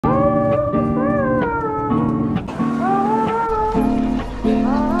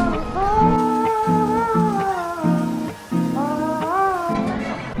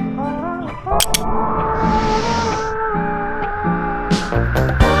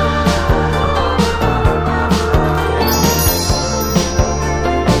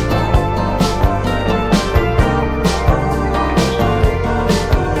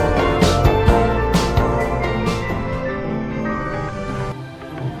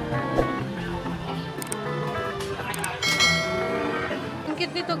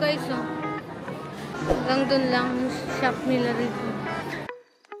Liit nito guys, oh. Hanggang dun lang shop nila rito.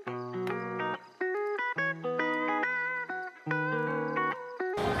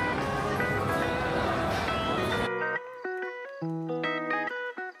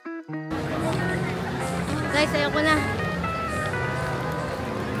 Guys, ayoko na.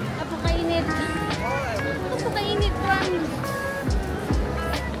 Napakainit. Napakainit, promise.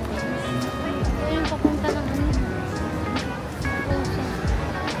 Ayun, papunta lang kami.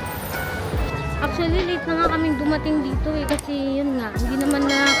 Actually, late na nga kaming dumating dito eh. Kasi yun nga, hindi naman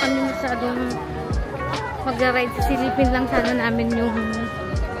na kami masyadong mag-ride. Silipin lang sana namin yung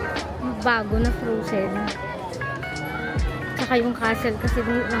bago na Frozen. Tsaka yung castle. Kasi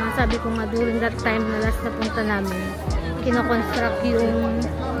sabi ko nga during that time na last na punta namin, kinoconstruct yung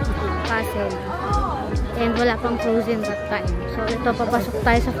castle. And wala pang Frozen that time. So ito, papasok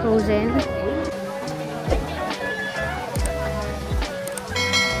tayo sa Frozen.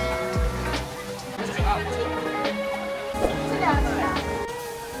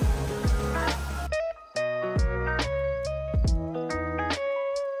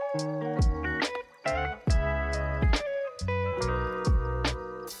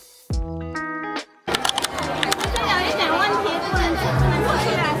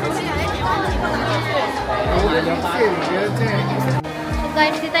 So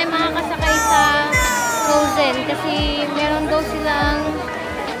guys, di tayo makakasakay sa Frozen kasi meron daw silang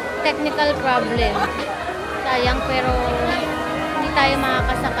technical problem. Sayang, pero hindi tayo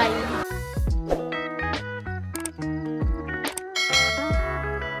makakasakay.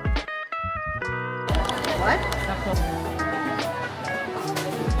 What?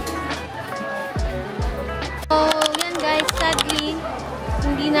 So, yan guys, sadly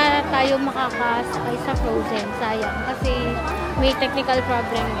hindi na tayo makakasakay sa Frozen. Sayang. Kasi may technical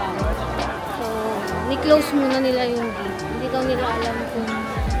problem lang. So, ni-close muna nila yung gate. Hindi daw nila alam kung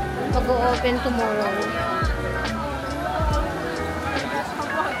mag-o-open tomorrow.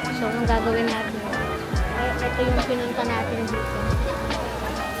 So, anong gagawin natin? Ito yung pinunta natin dito.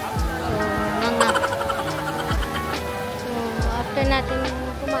 So, nangap. So, after natin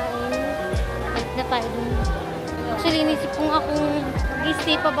kumain, balik na tayo dun. Actually, inisip kong akong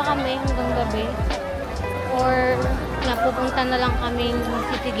mag-stay pa ba kami hanggang gabi? Or napupunta na lang kami ng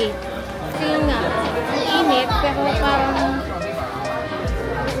City Gate. Kasi yun nga, ang init, pero parang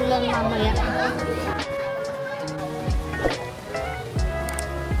ulan mamaya.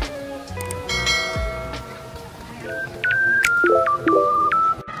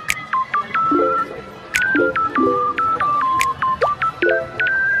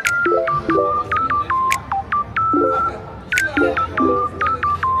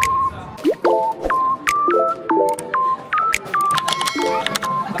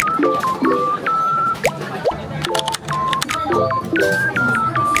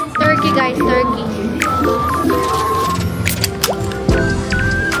 Turkey guys, turkey.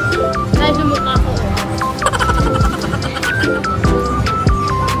 Ay, sumukha ko.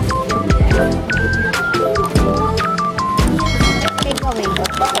 Take away.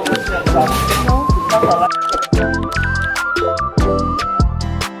 No?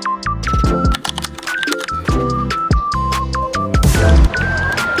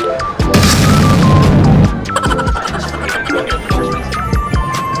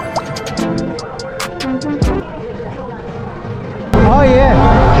 Oh yeah.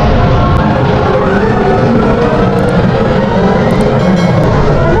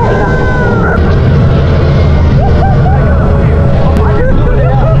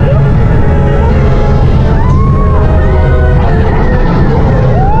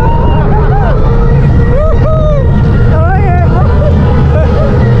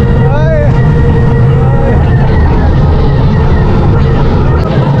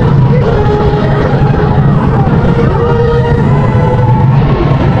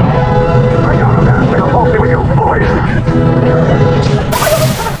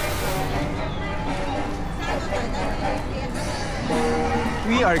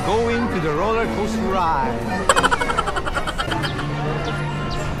 We are going to the roller coaster ride.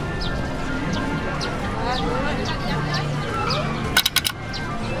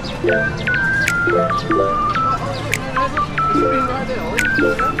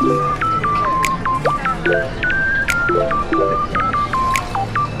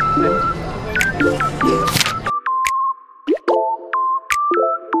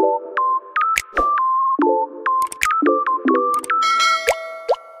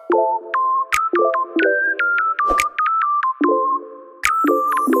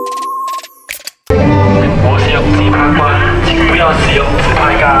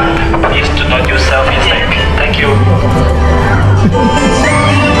 Please do not use selfie stick. Thank you.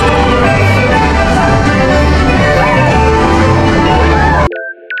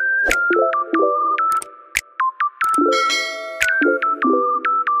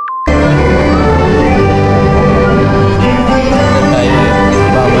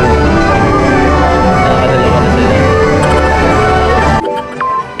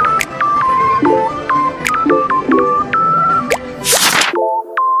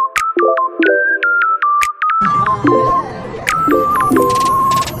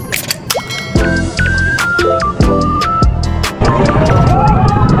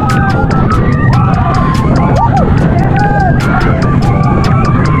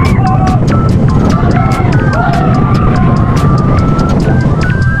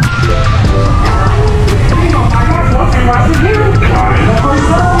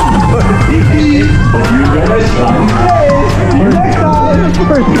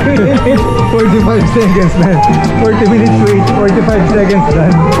 Seconds man. 40 minutes wait, 45 seconds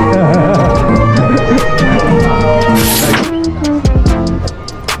done.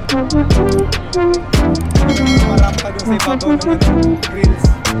 Marami pa doon sa ibabaw ng grills.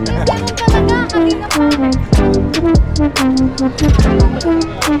 Talaga, kanina pa.